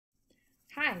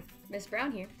Hi, Miss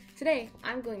Brown here. Today,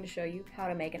 I'm going to show you how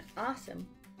to make an awesome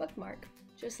bookmark,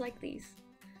 just like these.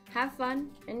 Have fun,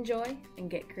 enjoy, and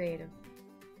get creative.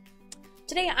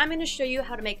 Today, I'm going to show you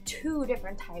how to make two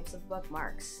different types of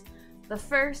bookmarks. The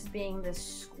first being this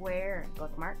square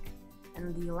bookmark,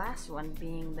 and the last one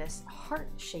being this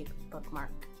heart-shaped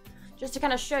bookmark. Just to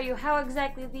kind of show you how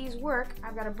exactly these work,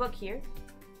 I've got a book here.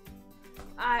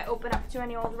 I open up to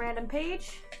any old random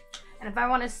page, and if I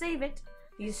want to save it,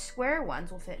 these square ones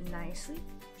will fit nicely,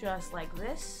 just like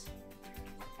this.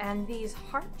 And these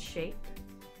heart-shaped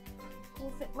will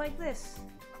fit like this.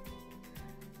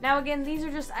 Now again, these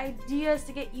are just ideas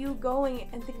to get you going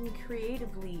and thinking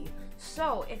creatively.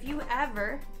 So if you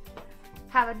ever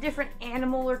have a different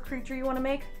animal or creature you want to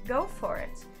make, go for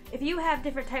it. If you have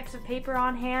different types of paper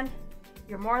on hand,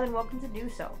 you're more than welcome to do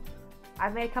so.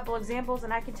 I've made a couple examples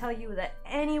and I can tell you that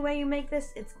any way you make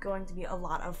this, it's going to be a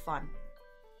lot of fun.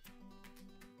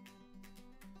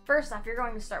 First off, you're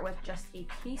going to start with just a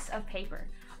piece of paper.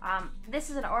 This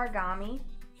is an origami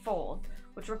fold,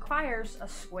 which requires a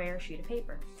square sheet of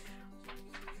paper.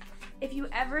 If you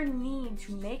ever need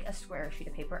to make a square sheet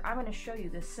of paper, I'm going to show you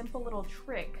this simple little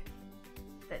trick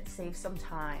that saves some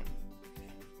time.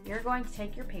 You're going to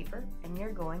take your paper and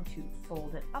you're going to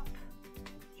fold it up,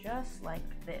 just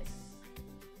like this.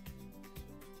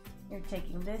 You're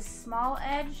taking this small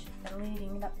edge and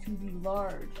leading it up to the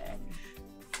large edge.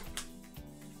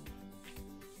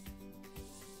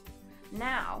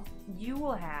 Now, you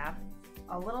will have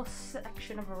a little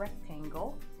section of a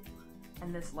rectangle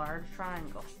and this large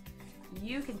triangle.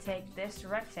 You can take this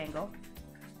rectangle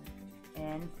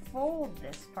and fold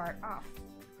this part off.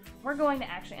 We're going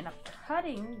to actually end up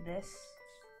cutting this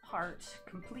part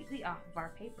completely off of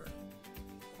our paper.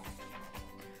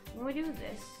 When we do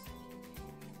this,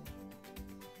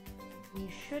 we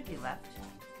should be left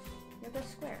with a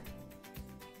square.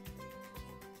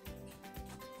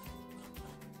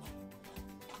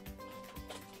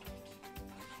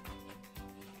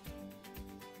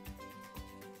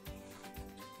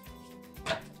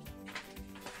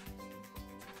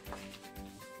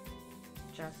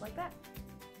 Just like that.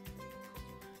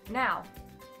 Now,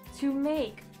 to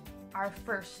make our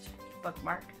first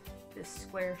bookmark, this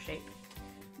square shape,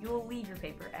 you will leave your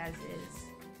paper as is,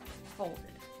 folded.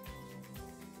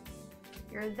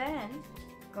 You're then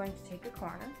going to take a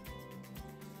corner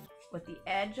with the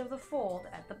edge of the fold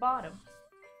at the bottom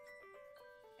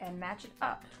and match it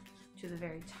up to the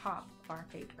very top of our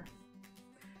paper.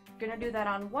 You're going to do that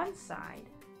on one side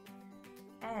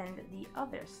and the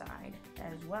other side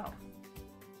as well.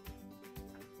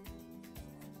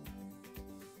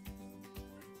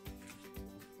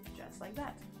 Just like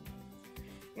that.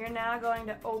 You're now going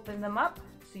to open them up,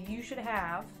 so you should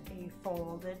have a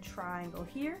folded triangle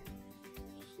here,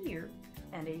 here,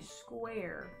 and a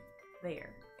square there.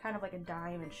 Kind of like a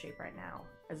diamond shape right now,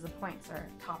 as the points are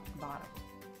top and bottom.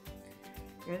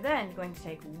 You're then going to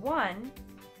take one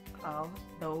of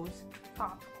those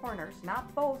top corners,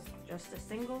 not both, just a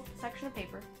single section of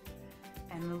paper,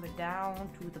 and move it down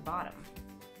to the bottom.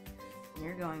 And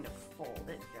you're going to fold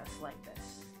it just like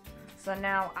this. So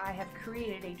now I have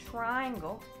created a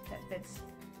triangle that fits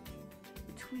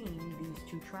between these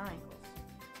two triangles.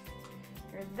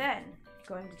 You're then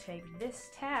going to take this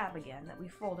tab again that we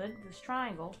folded, this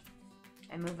triangle,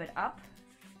 and move it up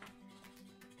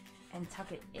and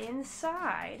tuck it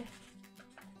inside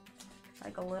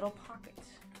like a little pocket.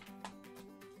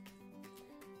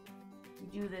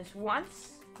 You do this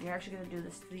once, you're actually going to do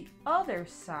this to the other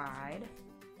side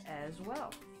as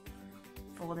well,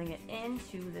 folding it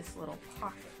into this little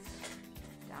pocket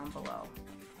down below.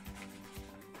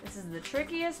 This is the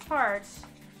trickiest part.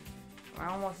 We're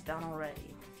almost done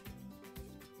already.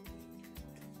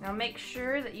 Now make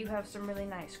sure that you have some really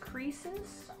nice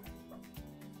creases.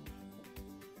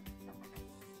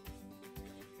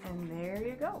 And there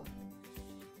you go.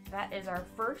 That is our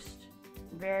first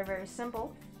very, very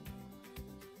simple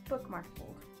bookmark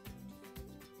fold.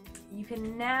 You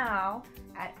can now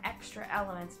add extra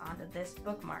elements onto this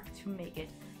bookmark to make it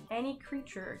any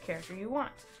creature or character you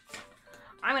want.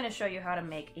 I'm going to show you how to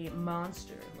make a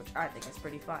monster, which I think is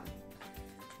pretty fun.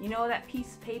 You know that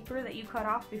piece of paper that you cut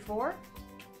off before?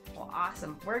 Well,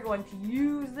 awesome. We're going to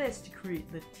use this to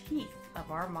create the teeth of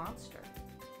our monster.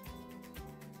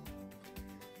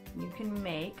 You can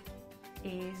make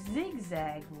a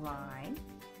zigzag line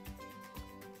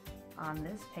on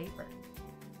this paper.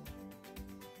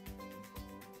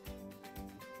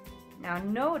 Now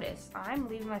notice, I'm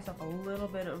leaving myself a little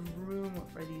bit of room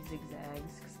for these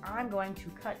zigzags because I'm going to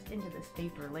cut into this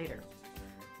paper later.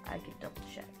 I could double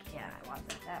check. Yeah, I want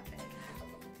that big.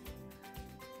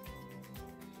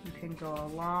 You can go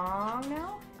along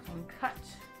now and cut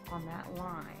on that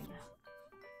line.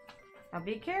 Now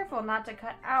be careful not to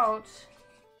cut out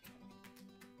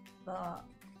the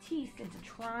teeth into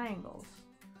triangles.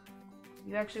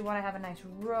 You actually want to have a nice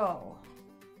row.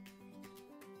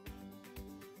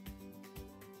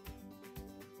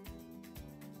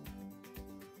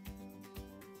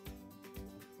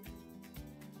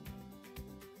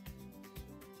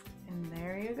 And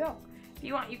there you go. If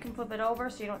you want, you can flip it over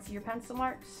so you don't see your pencil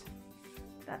marks.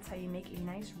 That's how you make a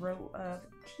nice row of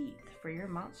teeth for your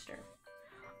monster.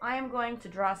 I am going to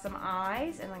draw some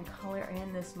eyes and then color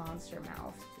in this monster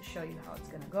mouth to show you how it's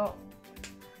going to go.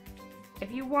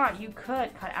 If you want, you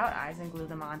could cut out eyes and glue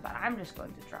them on, but I'm just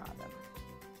going to draw them.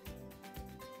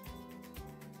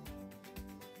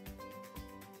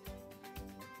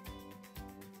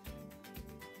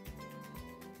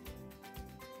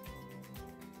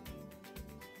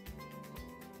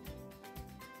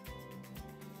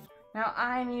 Now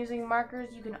I'm using markers.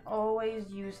 You can always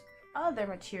use other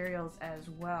materials as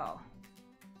well.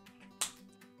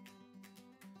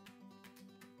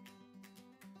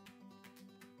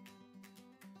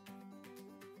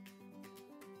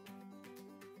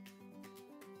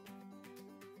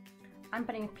 I'm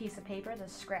putting a piece of paper, the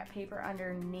scrap paper,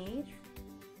 underneath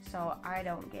so I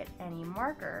don't get any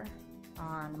marker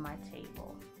on my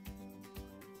table.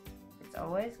 It's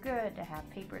always good to have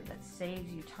paper that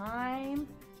saves you time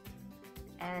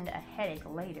and a headache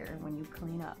later when you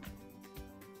clean up.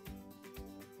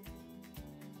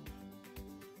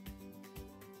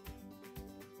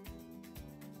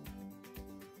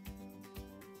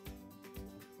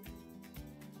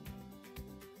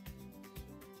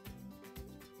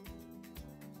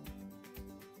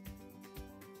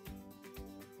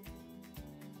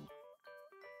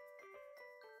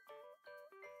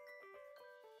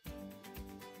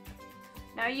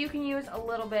 Now you can use a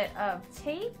little bit of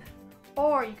tape,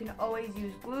 or you can always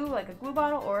use glue, like a glue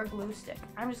bottle or a glue stick.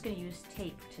 I'm just going to use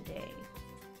tape today.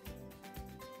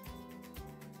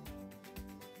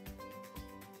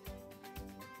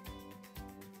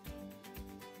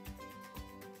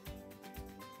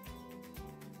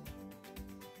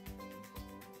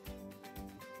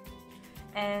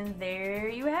 And there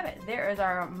you have it. There is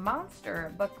our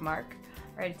monster bookmark,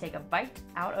 ready to take a bite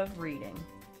out of reading.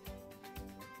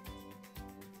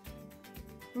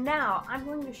 Now I'm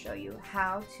going to show you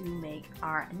how to make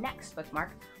our next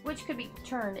bookmark, which could be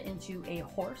turned into a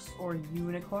horse or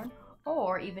unicorn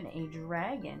or even a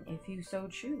dragon if you so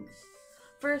choose.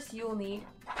 First, you'll need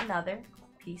another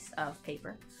piece of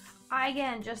paper. I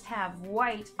again just have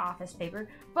white office paper,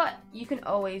 but you can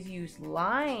always use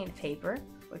lined paper,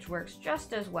 which works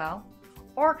just as well,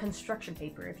 or construction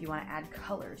paper if you want to add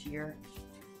color to your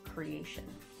creation.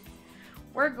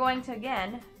 We're going to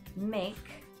again make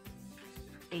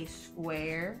a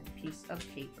square piece of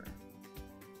paper.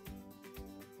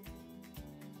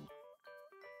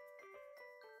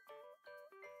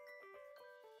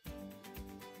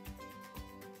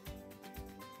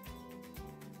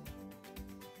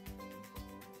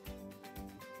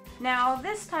 Now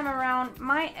this time around,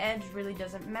 my edge really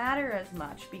doesn't matter as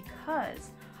much because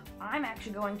I'm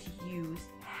actually going to use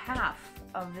half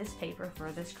of this paper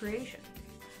for this creation.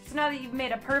 So now that you've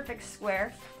made a perfect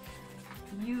square,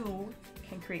 you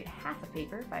can create half a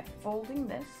paper by folding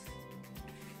this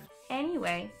any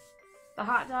way, the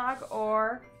hot dog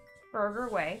or burger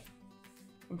way,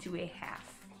 into a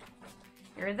half.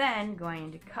 You're then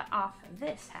going to cut off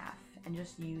this half and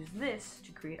just use this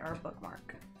to create our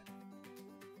bookmark.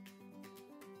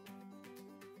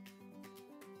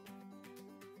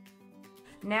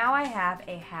 Now I have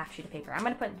a half sheet of paper. I'm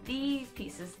going to put these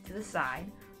pieces to the side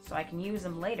so I can use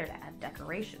them later to add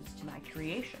decorations to my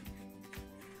creation.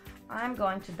 I'm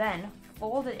going to then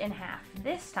fold it in half,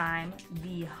 this time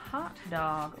the hot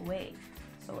dog way,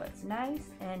 so it's nice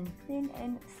and thin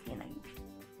and skinny.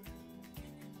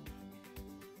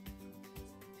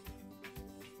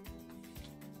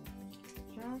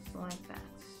 Just like that.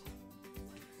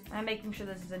 I'm making sure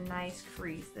this is a nice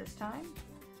crease this time.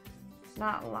 It's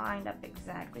not lined up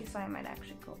exactly, so I might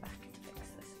actually go back and fix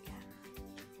this again.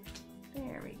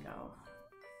 There we go.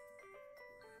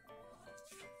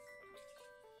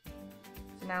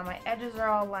 So now my edges are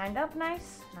all lined up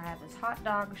nice, and I have this hot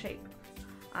dog shape.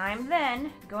 I'm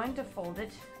then going to fold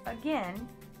it again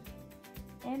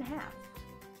in half.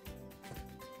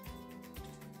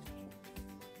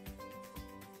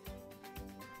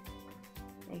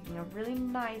 Making a really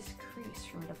nice crease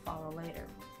for me to follow later.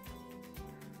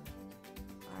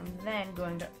 I'm then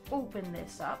going to open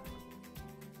this up,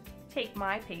 take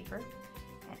my paper,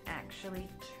 and actually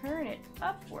turn it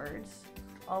upwards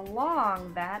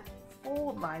along that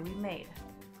fold line we made.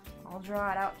 I'll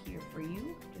draw it out here for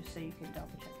you, just so you can double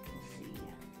check and see.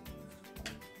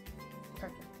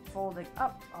 Perfect. Folding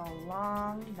up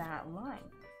along that line.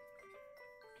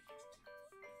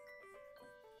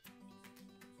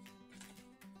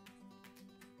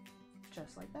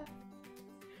 Just like that.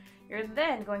 You're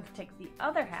then going to take the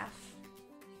other half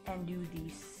and do the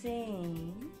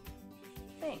same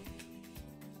thing.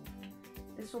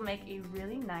 This will make a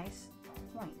really nice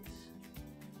point.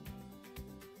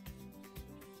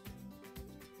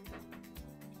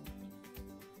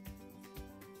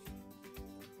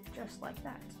 Just like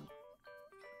that.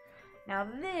 Now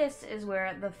this is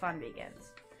where the fun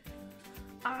begins.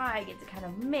 I get to kind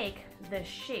of make the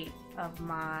shape of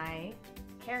my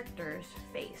character's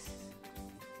face.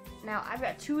 Now I've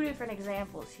got two different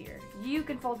examples here. You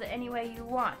can fold it any way you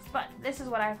want, but this is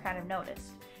what I've kind of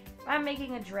noticed. If I'm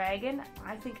making a dragon,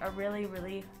 I think a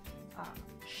really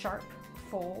sharp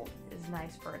fold is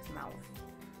nice for its mouth.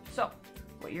 So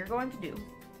what you're going to do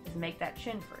is make that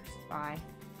chin first by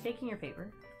taking your paper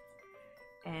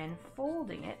and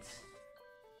folding it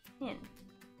in.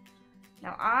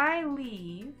 Now I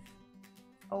leave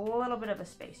a little bit of a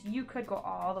space. You could go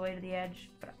all the way to the edge,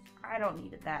 but I don't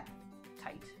need it that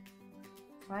tight.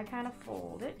 So I kind of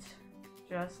fold it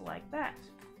just like that.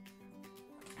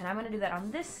 And I'm going to do that on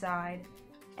this side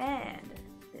and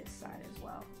this side as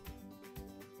well.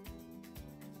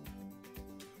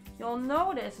 You'll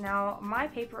notice now my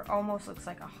paper almost looks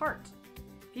like a heart.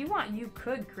 If you want, you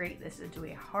could create this into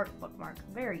a heart bookmark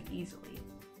very easily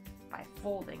by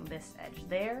folding this edge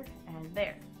there and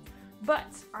there.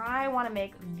 But I want to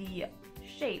make the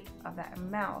shape of that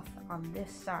mouth on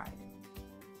this side.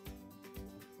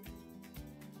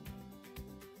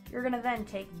 You're going to then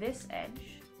take this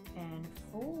edge and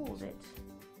fold it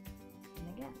in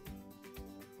again.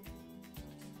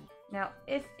 Now,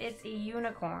 if it's a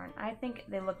unicorn, I think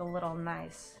they look a little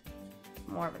nice,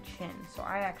 more of a chin, so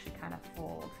I actually kind of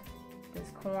fold this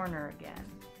corner again.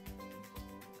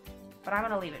 But I'm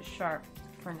going to leave it sharp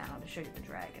for now to show you the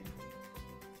dragon.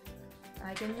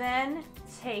 I can then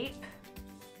tape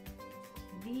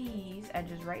these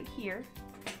edges right here,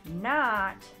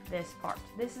 not this part.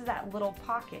 This is that little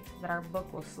pocket that our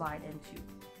book will slide into.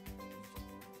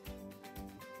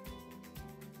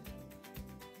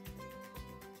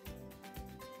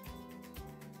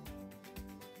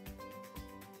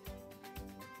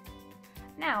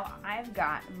 Now I've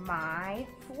got my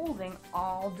folding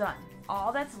all done.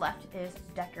 All that's left is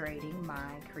decorating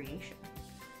my creation.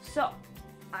 So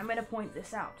I'm going to point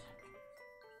this out.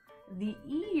 The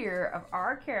ear of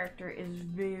our character is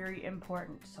very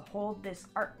important to hold this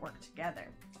artwork together.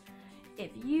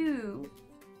 If you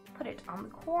put it on the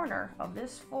corner of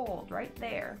this fold right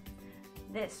there,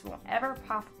 this won't ever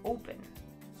pop open.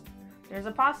 There's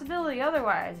a possibility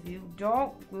otherwise, if you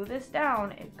don't glue this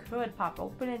down, it could pop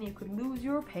open and you could lose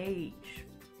your page.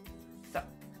 So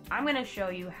I'm going to show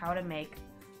you how to make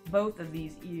both of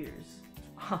these ears.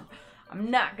 I'm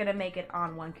not going to make it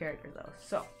on one character though,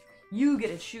 so you get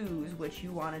to choose which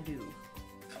you want to do.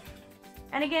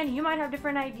 And again, you might have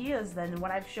different ideas than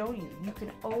what I've shown you. You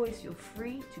can always feel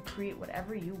free to create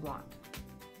whatever you want.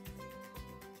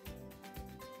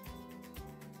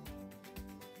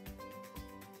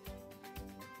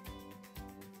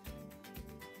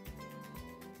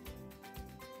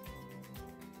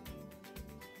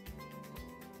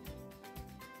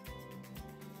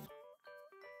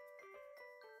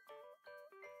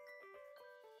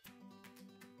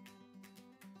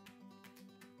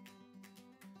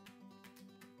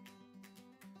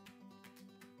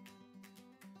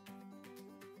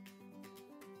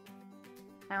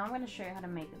 Now I'm going to show you how to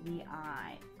make the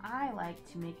eye. I like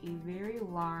to make a very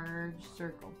large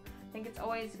circle. I think it's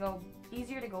always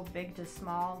easier to go big to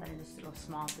small than it is to go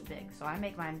small to big. So I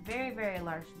make mine very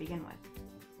large to begin with.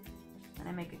 And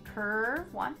I make a curve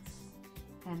once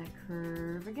and a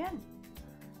curve again.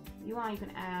 If you want, you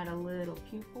can add a little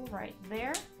pupil right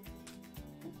there.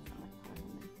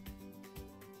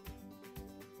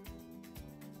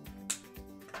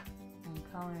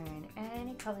 And color in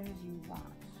any colors you want.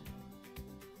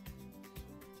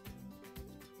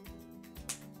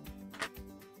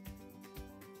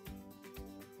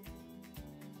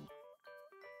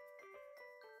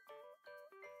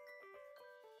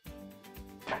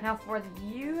 Now for the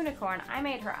unicorn, I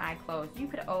made her eye closed. You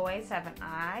could always have an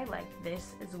eye like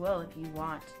this as well if you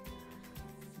want.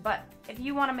 But if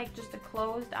you want to make just a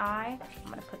closed eye, I'm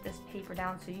going to put this paper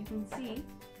down so you can see.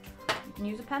 You can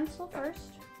use a pencil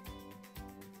first.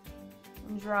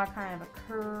 And draw kind of a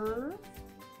curve.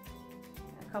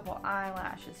 And a couple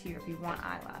eyelashes here if you want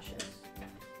eyelashes.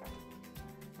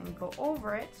 And go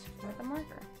over it with a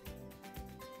marker.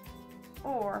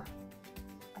 Or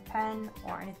pen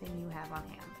or anything you have on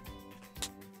hand.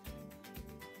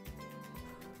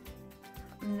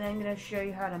 I'm then going to show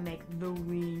you how to make the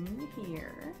wing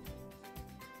here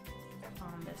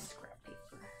on this scrap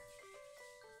paper.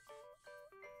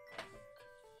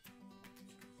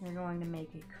 You're going to make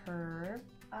a curve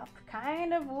up,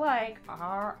 kind of like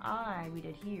our eye we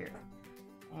did here,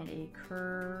 and a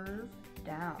curve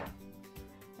down.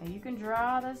 Now you can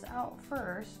draw this out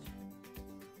first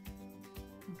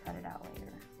and cut it out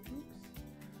later. Oops.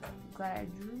 I'm glad I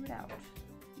drew it out.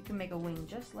 You can make a wing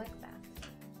just like that.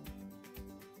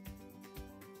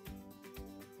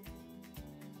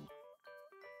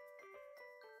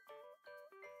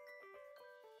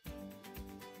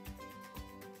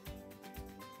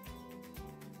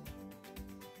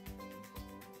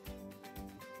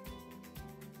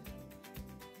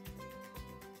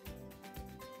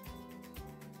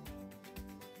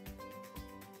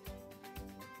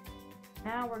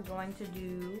 Now we're going to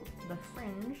do the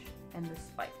fringe and the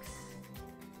spikes.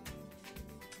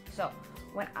 So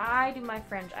when I do my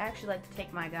fringe, I actually like to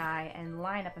take my guy and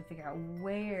line up and figure out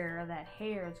where that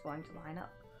hair is going to line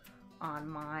up on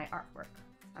my artwork.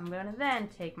 I'm going to then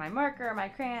take my marker, my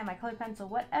crayon, my colored pencil,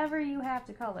 whatever you have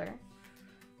to color.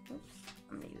 Oops,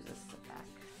 I'm going to use this as a back.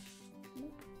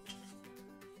 Nope.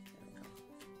 There we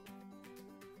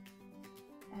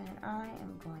go. And I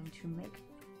am going to make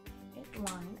it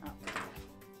line up.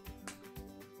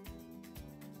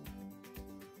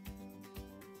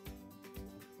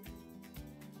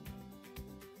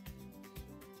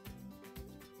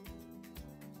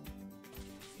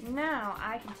 Now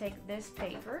I can take this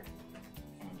paper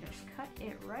and just cut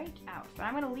it right out. But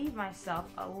I'm going to leave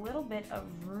myself a little bit of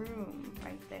room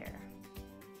right there.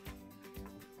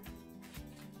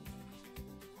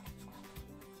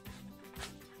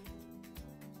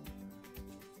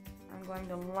 I'm going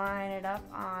to line it up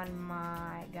on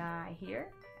my guy here,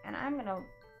 and I'm going to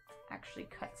actually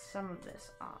cut some of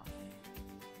this off.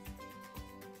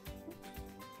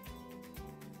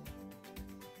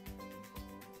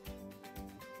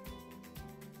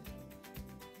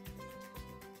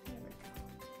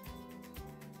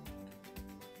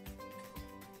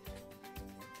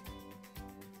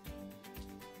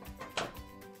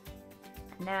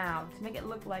 Now, to make it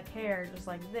look like hair, just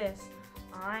like this,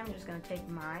 I'm just going to take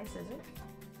my scissors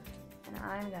and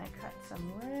I'm going to cut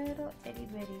some little itty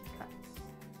bitty cuts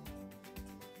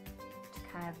to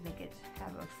kind of make it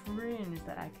have a fringe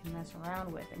that I can mess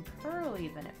around with and curl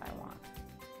even if I want.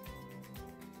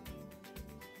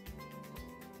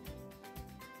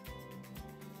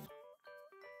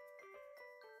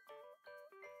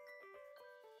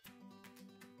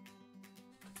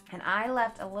 And I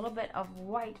left a little bit of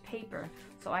white paper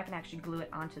so I can actually glue it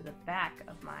onto the back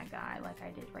of my guy like I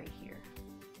did right here.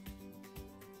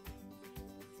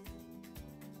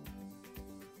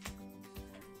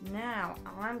 Now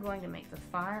I'm going to make the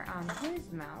fire on his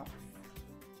mouth.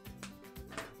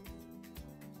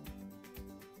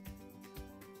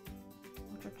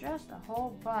 Which are just a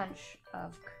whole bunch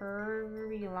of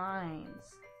curvy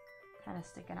lines kind of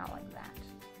sticking out like that.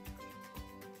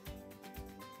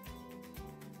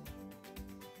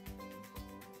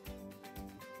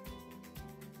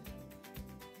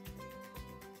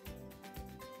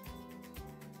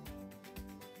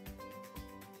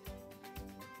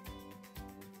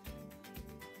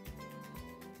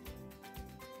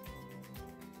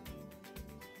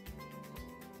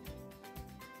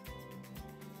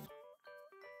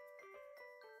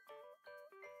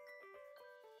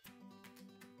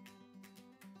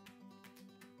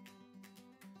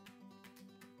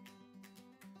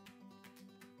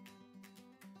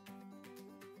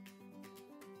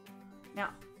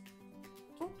 Now,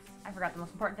 oops, I forgot the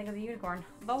most important thing of the unicorn,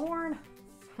 the horn.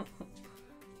 And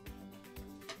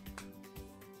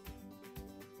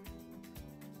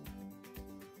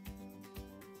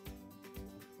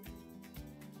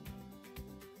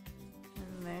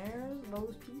there's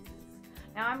those pieces.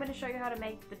 Now I'm going to show you how to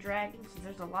make the dragon, since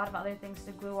there's a lot of other things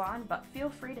to glue on, but feel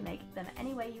free to make them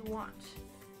any way you want.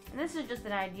 And this is just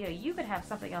an idea. You could have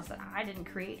something else that I didn't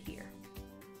create here.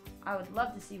 I would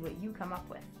love to see what you come up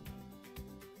with.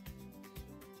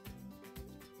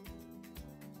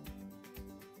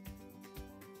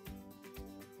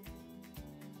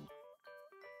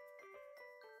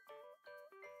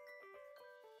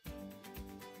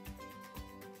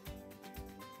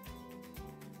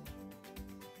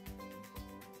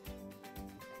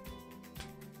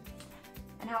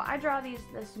 And how I draw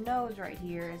this nose right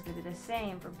here is going to be the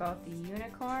same for both the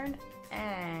unicorn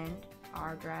and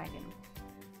our dragon.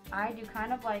 I do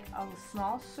kind of like a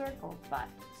small circle, but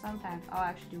sometimes I'll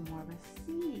actually do more of a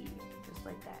C, just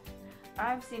like that.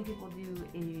 I've seen people do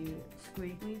a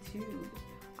squiggly tube.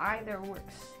 Either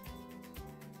works.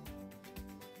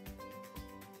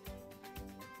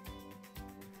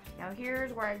 Now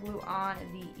here's where I glue on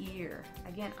the ear.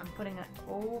 Again, I'm putting it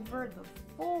over the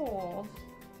fold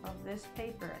of this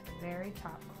paper at the very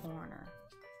top corner.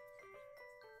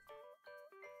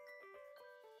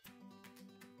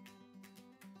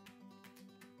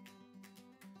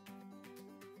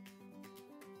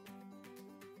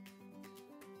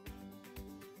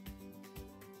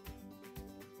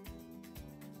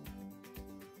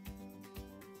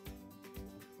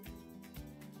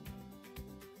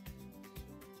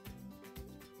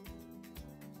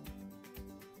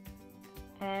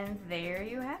 And there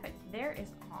you have it. There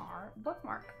is our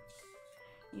bookmark.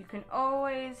 You can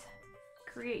always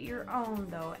create your own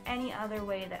though, any other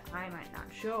way that I might not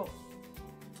show.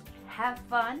 Have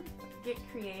fun, get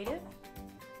creative,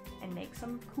 and make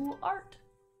some cool art.